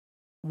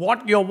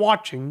What you're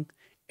watching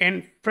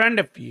in front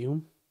of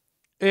you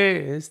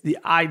is the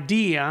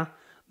idea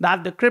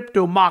that the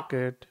crypto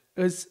market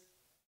is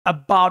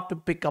about to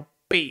pick up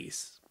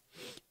pace.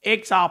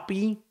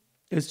 XRP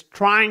is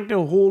trying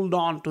to hold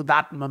on to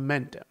that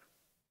momentum.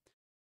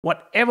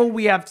 Whatever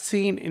we have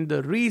seen in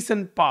the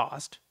recent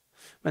past,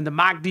 when the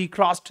MACD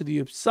crossed to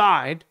the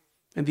upside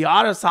and the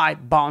other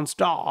side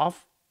bounced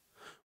off,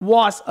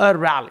 was a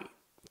rally.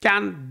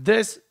 Can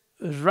this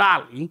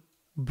rally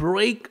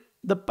break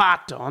the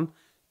pattern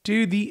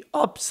to the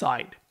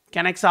upside?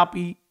 Can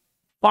XRP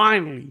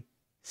finally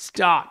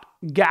start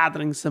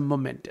gathering some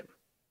momentum?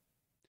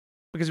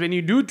 Because when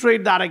you do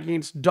trade that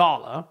against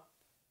dollar,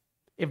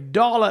 if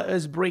dollar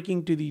is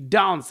breaking to the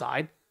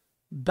downside,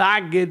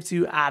 that gives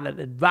you added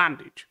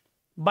advantage.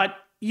 But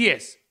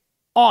yes,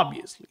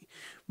 obviously,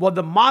 what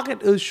the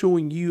market is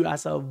showing you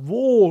as a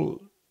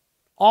whole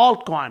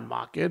altcoin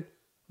market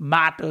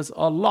matters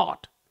a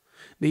lot.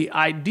 The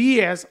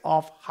ideas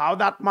of how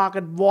that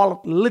market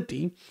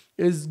volatility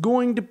is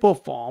going to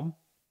perform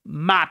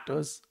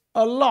matters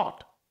a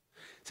lot.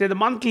 Say the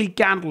monthly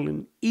candle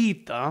in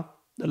Ether,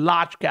 the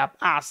large cap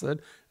asset,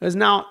 is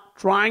now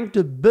trying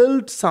to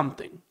build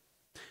something.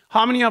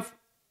 How many of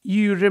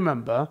you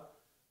remember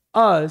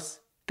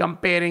us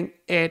comparing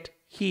it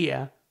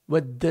here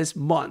with this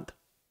month?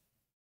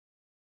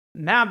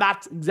 Now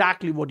that's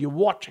exactly what you're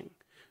watching.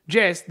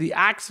 Just the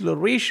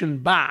acceleration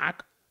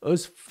back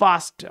is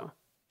faster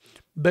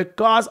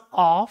because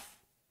of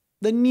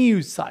the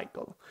news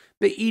cycle,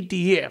 the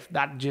ETF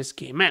that just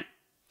came in.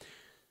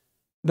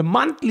 The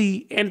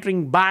monthly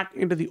entering back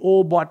into the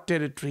overbought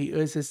territory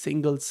is a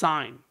single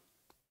sign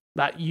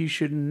that you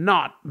should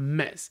not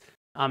miss.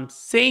 I'm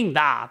saying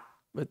that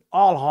with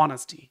all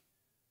honesty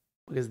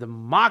because the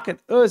market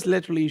is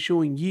literally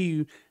showing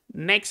you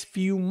next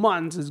few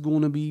months is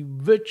going to be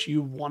which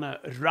you want to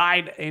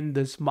ride in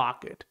this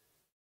market.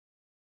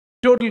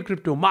 Total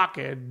crypto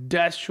market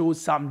does show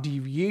some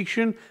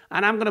deviation,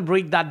 and I'm going to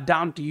break that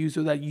down to you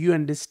so that you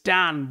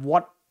understand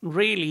what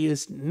really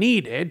is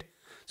needed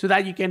so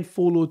that you can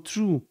follow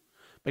through,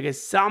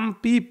 because some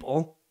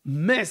people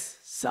miss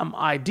some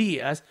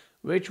ideas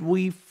which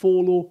we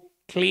follow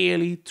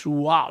clearly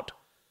throughout,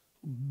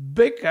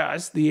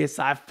 because the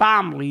SI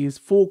family is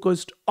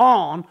focused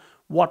on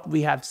what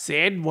we have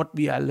said, what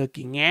we are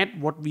looking at,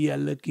 what we are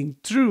looking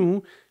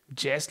through,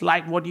 just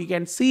like what you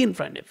can see in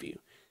front of you.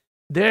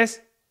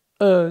 This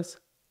is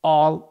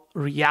all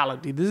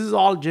reality. This is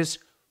all just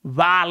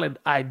valid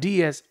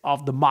ideas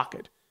of the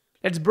market.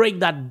 Let's break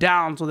that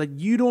down so that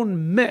you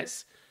don't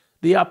miss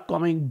the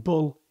upcoming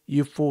bull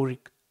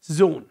euphoric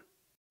zone.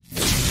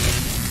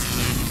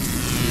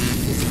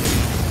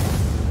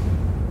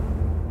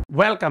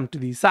 Welcome to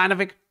the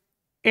scientific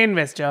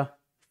investor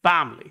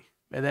family,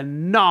 where the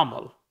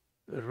normal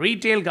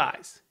retail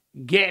guys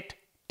get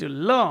to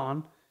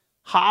learn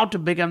how to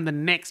become the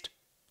next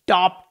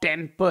top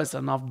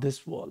 10% of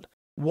this world.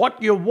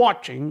 What you're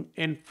watching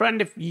in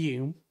front of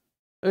you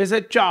is a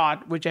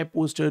chart which I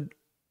posted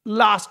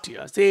last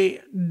year,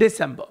 say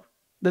December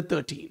the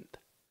 13th.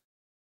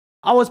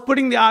 I was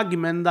putting the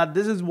argument that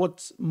this is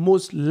what's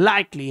most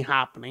likely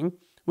happening,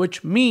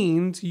 which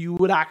means you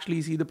would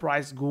actually see the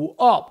price go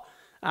up.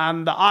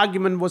 And the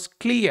argument was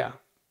clear.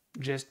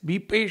 Just be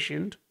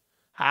patient,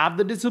 have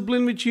the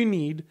discipline which you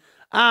need,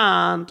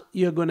 and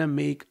you're going to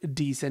make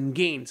decent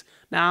gains.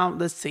 Now,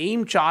 the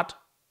same chart,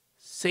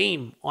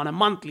 same on a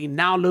monthly,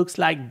 now looks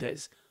like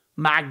this.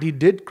 MACD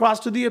did cross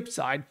to the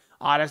upside,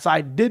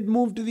 RSI did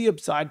move to the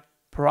upside,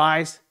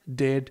 price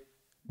did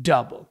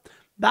double.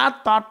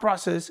 That thought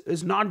process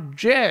is not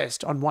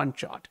just on one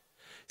chart.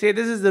 Say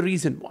this is the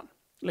recent one.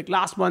 Like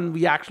last one,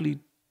 we actually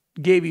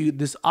gave you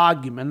this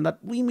argument that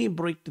we may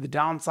break to the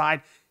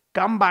downside,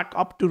 come back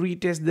up to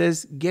retest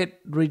this, get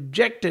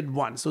rejected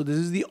once. So this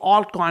is the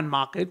altcoin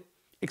market,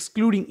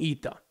 excluding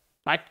Ether,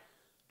 right?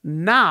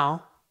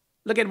 Now,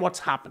 look at what's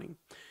happening.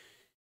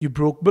 You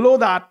broke below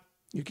that,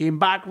 you came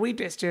back,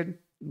 retested,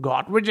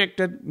 got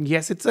rejected.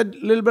 Yes, it's a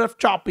little bit of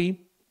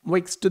choppy,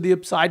 wicks to the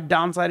upside,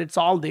 downside, it's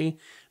all day.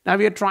 Now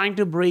we are trying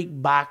to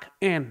break back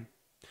in.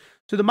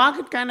 So the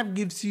market kind of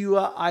gives you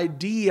an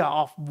idea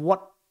of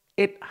what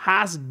it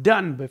has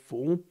done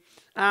before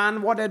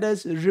and what it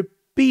is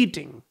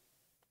repeating.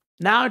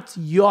 Now it's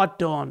your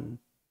turn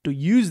to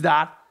use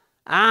that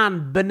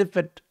and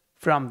benefit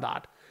from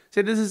that.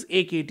 So this is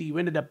AKT.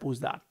 When did I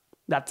post that?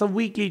 That's a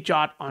weekly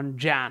chart on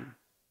Jan,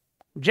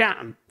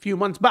 few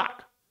months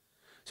back.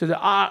 So the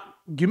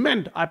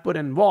argument I put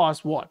in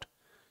was what?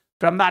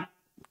 From that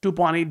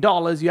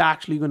 $2.8, you're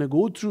actually going to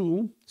go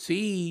through,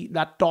 see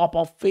that top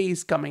of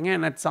phase coming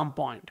in at some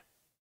point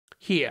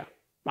here,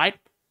 right?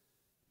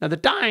 Now, the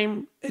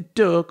time it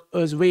took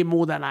is way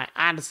more than I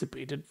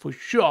anticipated for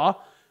sure.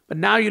 But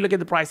now you look at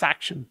the price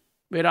action.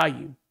 Where are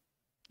you?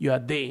 You are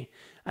there.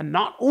 And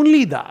not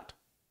only that,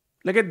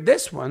 look at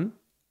this one,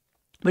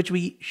 which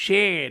we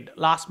shared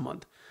last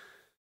month,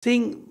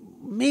 saying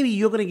maybe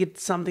you're going to get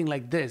something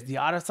like this. The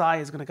RSI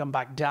is going to come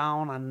back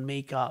down and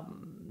make a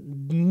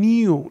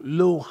new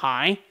low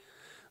high.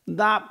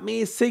 That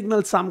may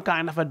signal some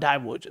kind of a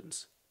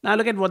divergence. Now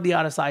look at what the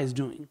RSI is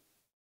doing.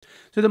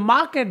 So the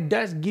market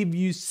does give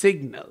you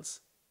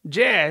signals.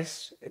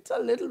 Just, it's a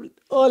little bit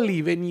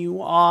early when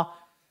you are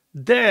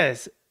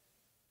this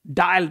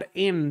dialed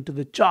into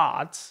the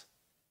charts.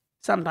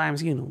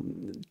 Sometimes,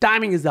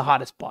 timing is the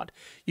hardest part.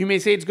 You may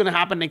say it's going to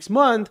happen next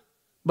month,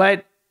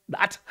 but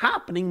that's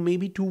happening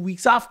maybe 2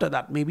 weeks after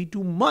that, maybe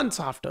 2 months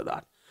after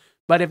that.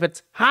 But if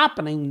it's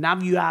happening, now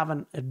you have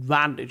an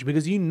advantage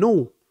because you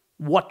know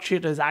what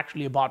shit is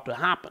actually about to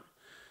happen.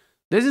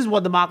 This is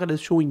what the market is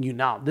showing you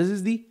now. This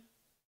is the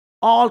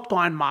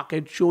altcoin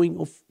market showing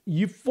a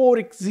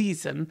euphoric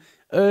season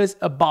is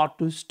about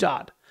to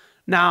start.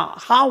 Now,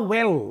 how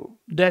well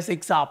does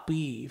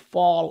XRP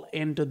fall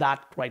into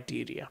that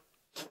criteria?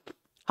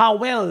 How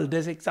well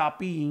does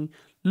XRP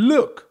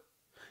look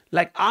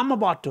like I'm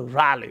about to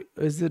rally?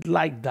 Is it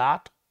like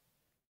that?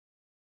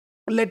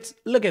 Let's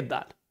look at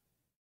that.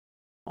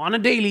 On a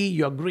daily,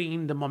 you're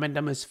green. The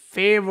momentum is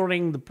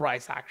favoring the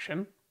price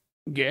action.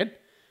 Good.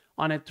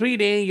 On a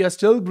 3-day, you're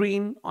still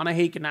green. On a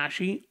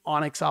Heikin-Ashi,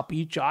 on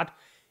XRP chart,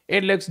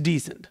 it looks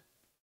decent.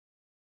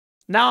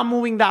 Now I'm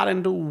moving that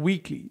into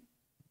weekly.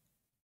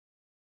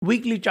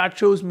 Weekly chart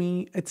shows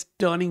me it's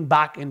turning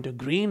back into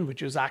green,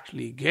 which is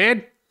actually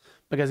good.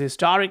 Because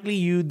historically,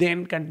 you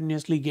then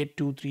continuously get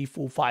 2, 3,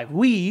 4, 5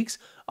 weeks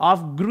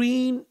of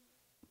green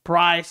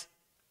price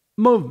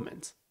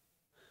movements.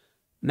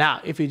 Now,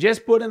 if you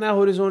just put in a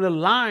horizontal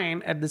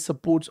line at the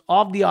supports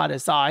of the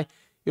RSI,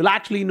 you'll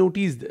actually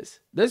notice this.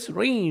 This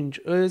range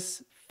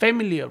is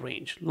familiar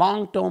range,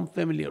 long-term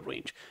familiar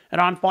range.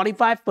 Around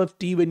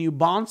 45.50 when you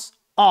bounce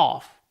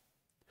off,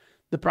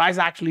 the price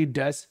actually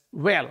does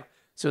well.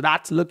 So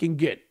that's looking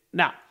good.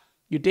 Now,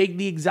 you take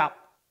the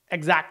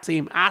exact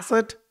same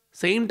asset,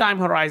 same time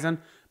horizon,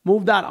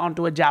 move that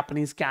onto a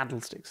Japanese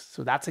candlestick.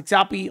 So that's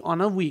XRP on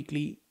a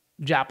weekly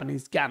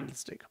Japanese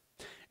candlestick.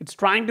 It's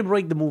trying to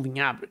break the moving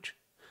average.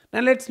 Now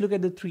let's look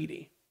at the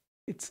 3-day.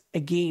 It's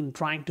again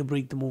trying to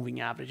break the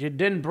moving average. It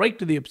didn't break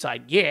to the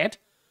upside yet,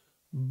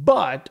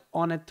 but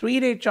on a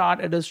 3-day chart,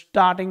 it is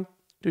starting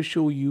to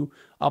show you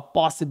a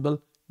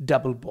possible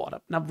double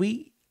bottom. Now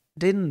we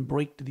didn't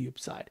break to the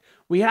upside.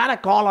 We had a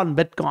call on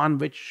Bitcoin,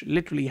 which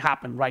literally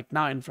happened right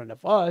now in front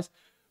of us,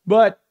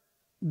 but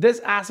this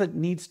asset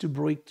needs to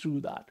break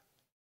through that.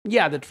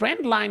 Yeah, the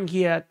trend line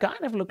here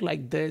kind of look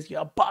like this.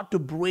 You're about to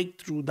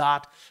break through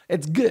that.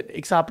 It's good.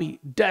 XRP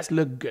does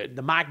look good.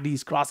 The MACD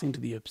is crossing to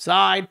the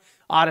upside.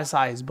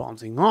 RSI is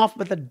bouncing off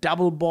with a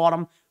double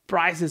bottom.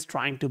 Price is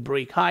trying to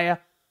break higher.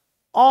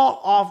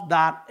 All of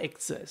that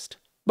exists.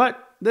 But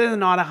this is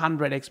not a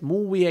 100x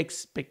move we're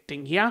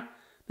expecting here.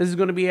 This is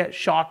going to be a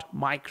short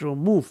micro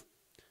move.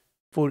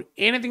 For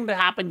anything to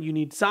happen, you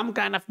need some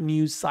kind of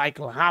news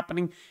cycle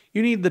happening.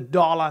 You need the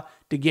dollar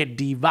to get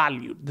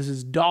devalued. This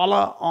is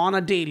dollar on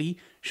a daily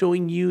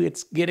showing you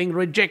it's getting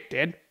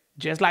rejected,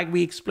 just like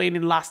we explained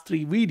in the last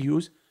 3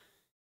 videos.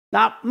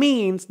 That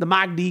means the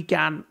MACD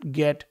can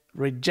get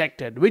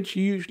rejected, which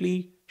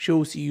usually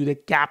shows you the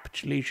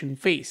capitulation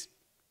phase.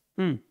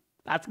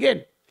 That's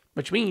good,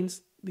 which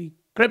means the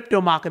crypto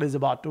market is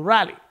about to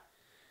rally.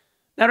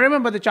 Now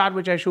remember the chart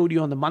which I showed you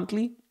on the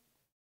monthly?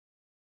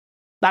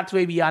 That's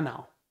where we are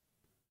now.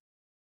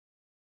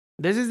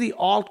 This is the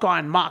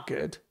altcoin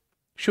market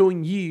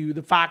showing you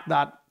the fact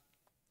that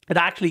it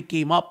actually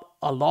came up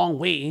a long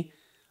way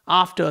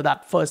after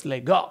that first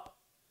leg up.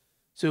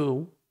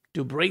 So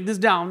to break this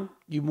down,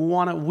 you move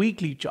on a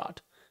weekly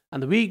chart.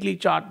 And the weekly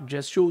chart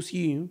just shows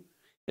you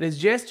it is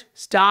just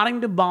starting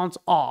to bounce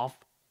off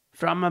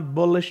from a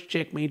bullish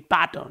checkmate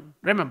pattern.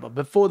 Remember,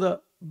 before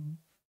the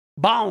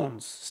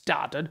bounce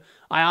started,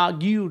 I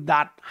argued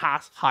that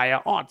has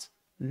higher odds.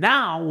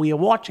 Now we are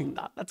watching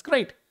that. That's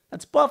great.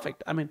 That's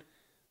perfect. I mean,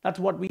 that's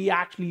what we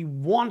actually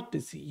want to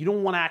see. You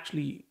don't want to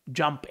actually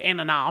jump in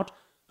and out.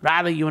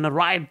 Rather, you want to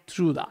ride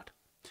through that.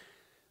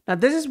 Now,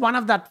 this is one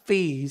of that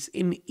phase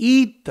in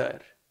Ether.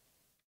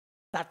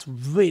 That's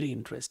very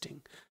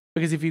interesting.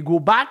 Because if you go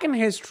back in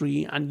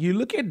history and you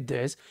look at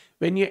this,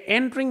 when you're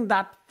entering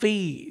that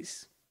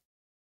phase,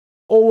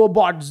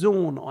 overbought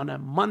zone on a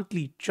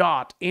monthly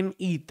chart in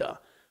Ether,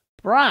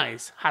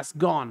 price has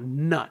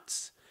gone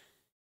nuts.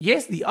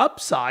 Yes, the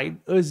upside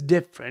is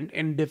different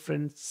in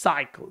different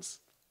cycles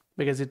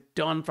because it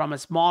turned from a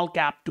small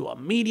cap to a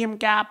medium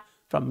cap,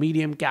 from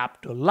medium cap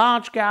to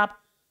large cap.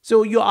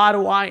 So your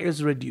ROI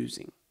is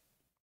reducing.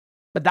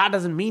 But that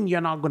doesn't mean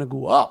you're not going to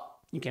go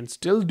up. You can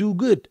still do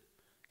good.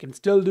 You can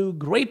still do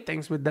great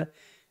things with the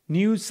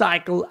new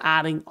cycle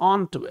adding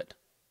on to it.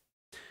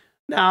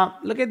 Now,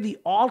 look at the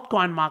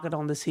altcoin market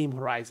on the same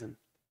horizon.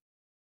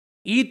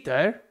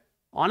 Ether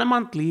on a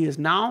monthly is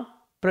now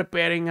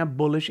preparing a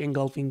bullish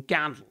engulfing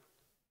candle.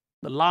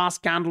 The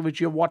last candle which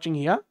you're watching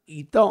here,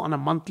 Ether on a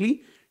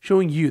monthly,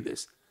 showing you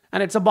this.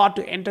 And it's about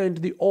to enter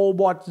into the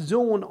overbought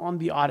zone on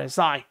the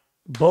RSI.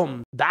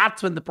 Boom.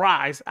 That's when the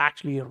price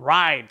actually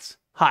rides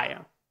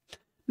higher.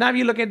 Now, if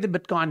you look at the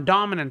Bitcoin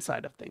dominant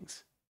side of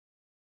things,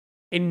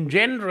 in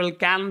general,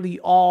 can the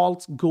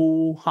alts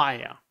go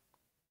higher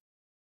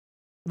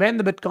when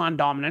the Bitcoin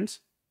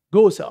dominance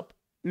goes up?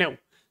 No.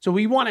 So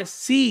we want to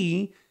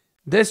see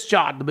this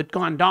chart, the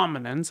Bitcoin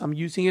dominance, I'm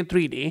using a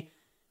 3-day,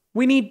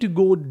 we need to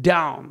go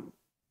down.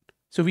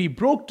 So we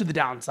broke to the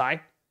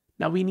downside.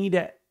 Now we need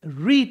a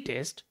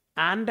retest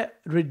and a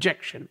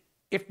rejection.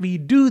 If we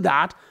do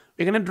that,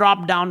 we're going to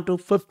drop down to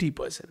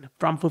 50%.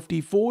 From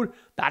 54,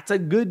 that's a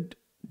good,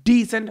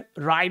 decent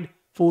ride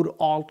for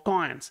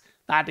altcoins.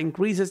 That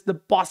increases the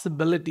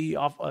possibility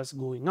of us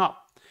going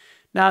up.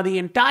 Now, the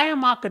entire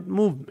market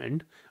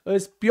movement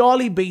is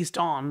purely based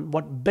on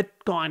what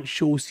Bitcoin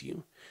shows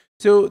you.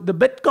 So the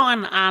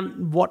Bitcoin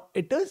and what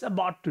it is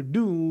about to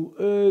do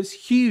is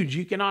huge.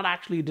 You cannot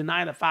actually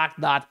deny the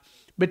fact that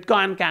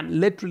Bitcoin can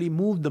literally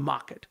move the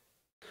market.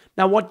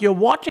 Now, what you're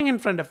watching in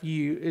front of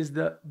you is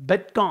the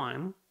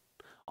Bitcoin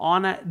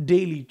on a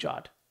daily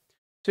chart.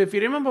 So if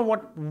you remember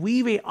what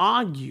we were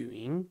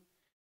arguing,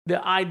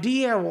 the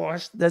idea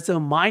was there's a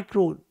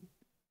micro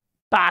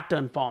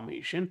pattern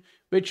formation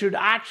which should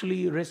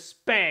actually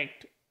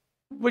respect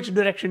which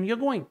direction you're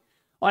going.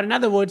 Or in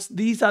other words,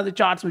 these are the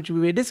charts which we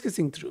were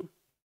discussing through.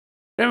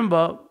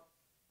 Remember,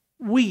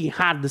 we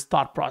had this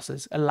thought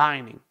process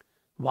aligning.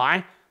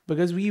 Why?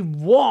 Because we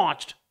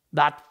watched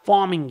that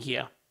forming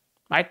here,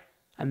 right?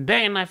 And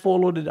then I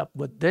followed it up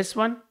with this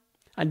one.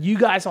 And you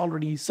guys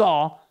already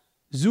saw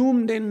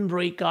zoomed in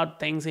breakout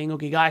thing saying,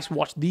 okay, guys,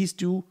 watch these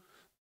two.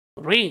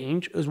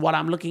 Range is what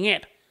I'm looking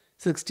at.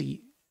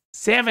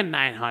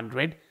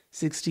 67,900,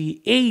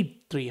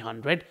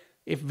 68,300.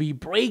 If we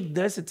break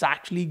this, it's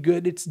actually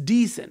good. It's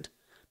decent.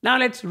 Now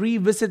let's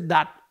revisit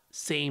that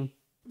same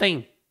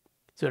thing.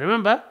 So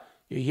remember,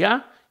 you're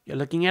here. You're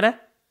looking at a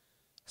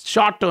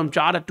short-term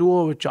chart, a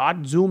 2-hour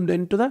chart, zoomed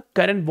into the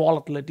current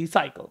volatility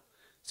cycle.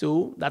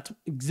 So that's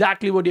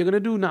exactly what you're going to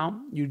do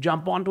now. You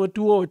jump onto a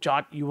 2-hour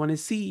chart. You want to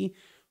see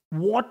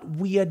what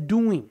we are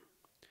doing.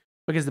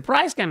 Because the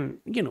price can,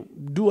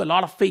 do a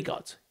lot of fake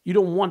outs. You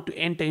don't want to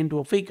enter into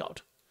a fake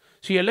out.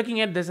 So you're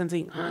looking at this and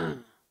saying,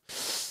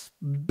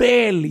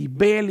 barely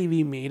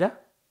we made a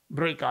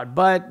breakout,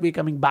 but we're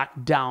coming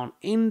back down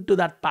into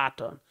that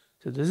pattern.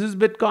 So this is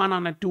Bitcoin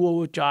on a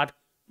 2-hour chart,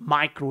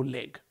 micro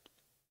leg.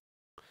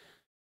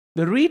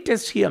 The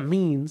retest here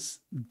means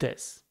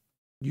this.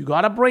 You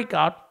got a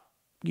breakout,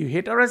 you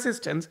hit a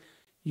resistance,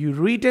 you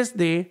retest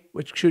there,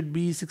 which should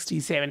be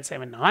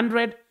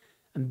 67,700,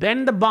 and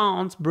then the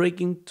bounce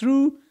breaking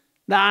through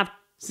that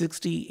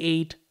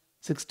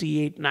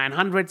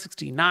 68,900,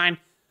 69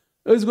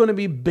 is going to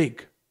be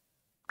big.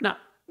 Now,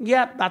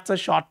 yeah, that's a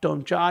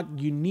short-term chart.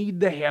 You need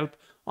the help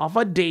of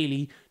a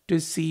daily to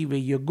see where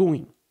you're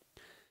going.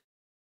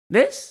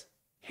 This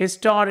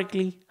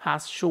historically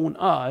has shown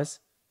us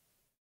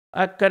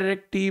a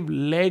corrective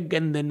leg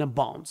and then a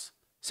bounce.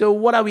 So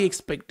what are we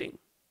expecting?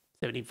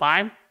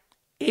 75,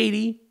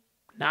 80,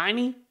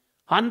 90,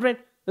 100?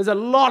 There's a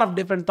lot of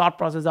different thought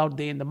process out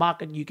there in the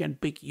market. You can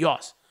pick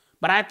yours.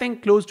 But I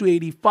think close to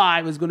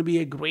 85 is going to be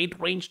a great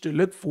range to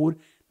look for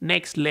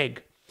next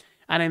leg.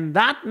 And in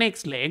that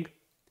next leg,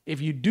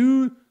 if you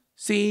do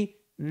see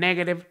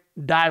negative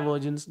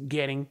divergence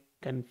getting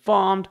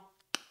confirmed,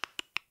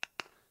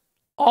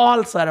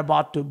 all are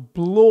about to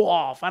blow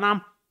off. And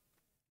I'm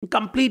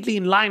completely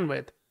in line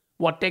with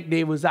what Tech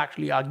Day was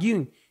actually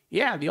arguing.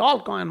 Yeah, the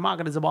altcoin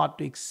market is about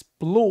to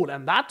explode.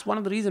 And that's one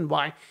of the reasons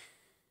why a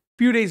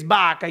few days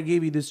back, I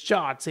gave you this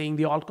chart saying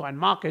the altcoin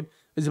market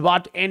is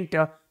about to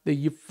enter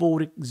the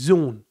euphoric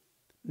zone.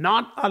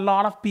 Not a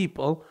lot of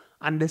people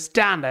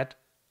understand it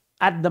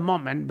at the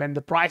moment when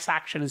the price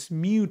action is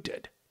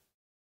muted.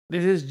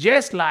 This is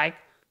just like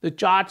the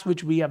charts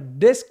which we have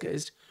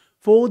discussed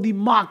for the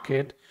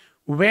market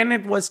when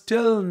it was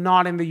still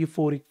not in the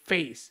euphoric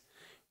phase.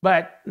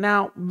 But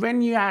now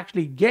when you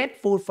actually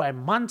get 4 or 5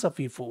 months of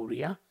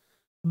euphoria,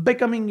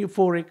 becoming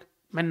euphoric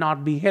may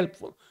not be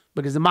helpful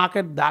because the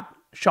market, that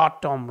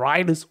short-term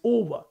ride is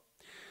over.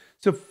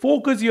 So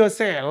focus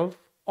yourself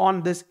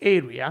on this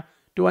area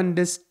to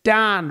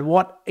understand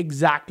what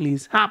exactly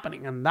is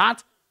happening. And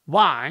that's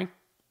why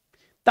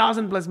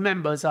 1,000+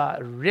 members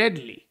are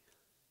readily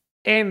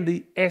in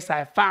the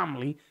SI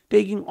family,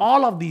 taking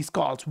all of these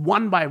calls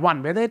one by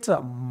one, whether it's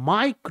a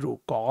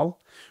micro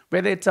call,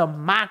 whether it's a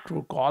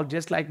macro call,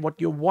 just like what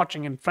you're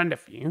watching in front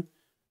of you,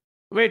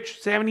 which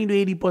 70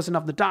 to 80%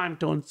 of the time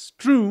turns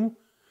true,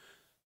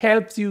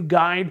 helps you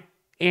guide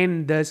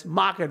in this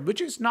market, which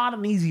is not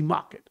an easy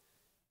market.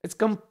 It's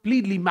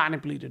completely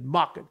manipulated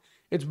market.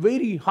 It's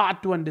very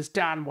hard to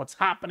understand what's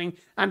happening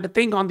and to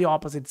think on the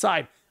opposite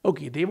side.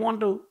 Okay, they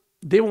want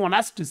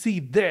us to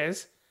see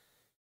this.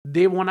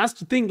 They want us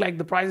to think like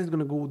the price is going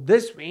to go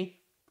this way.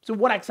 So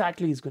what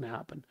exactly is going to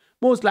happen?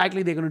 Most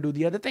likely they're going to do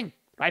the other thing,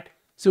 right?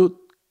 So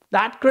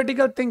that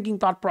critical thinking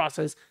thought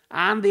process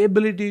and the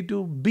ability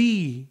to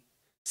be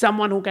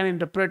someone who can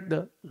interpret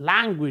the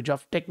language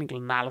of technical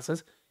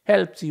analysis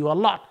helps you a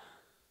lot.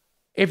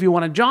 If you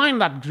want to join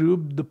that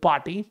group, the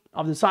party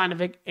of the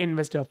Scientific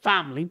Investor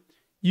family,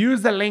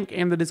 use the link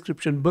in the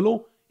description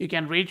below. You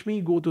can reach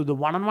me, go to the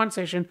one-on-one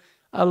session,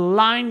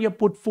 align your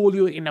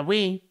portfolio in a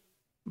way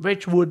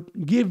which would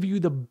give you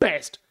the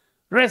best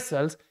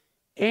results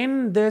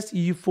in this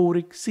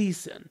euphoric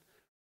season.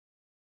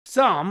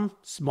 Some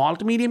small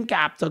to medium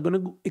caps are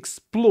going to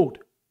explode,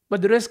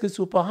 but the risk is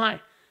super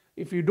high.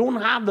 If you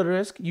don't have the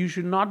risk, you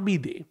should not be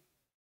there.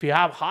 If you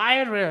have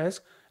higher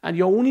risk and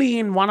you're only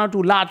in one or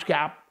two large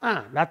cap,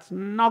 that's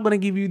not going to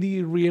give you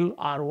the real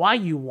ROI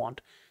you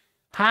want.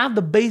 Have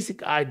the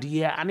basic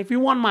idea, and if you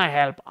want my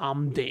help,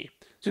 I'm there.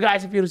 So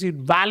guys, if you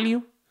received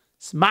value,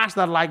 smash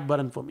that like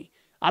button for me.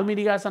 I'll meet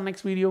you guys on the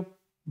next video.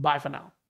 Bye for now.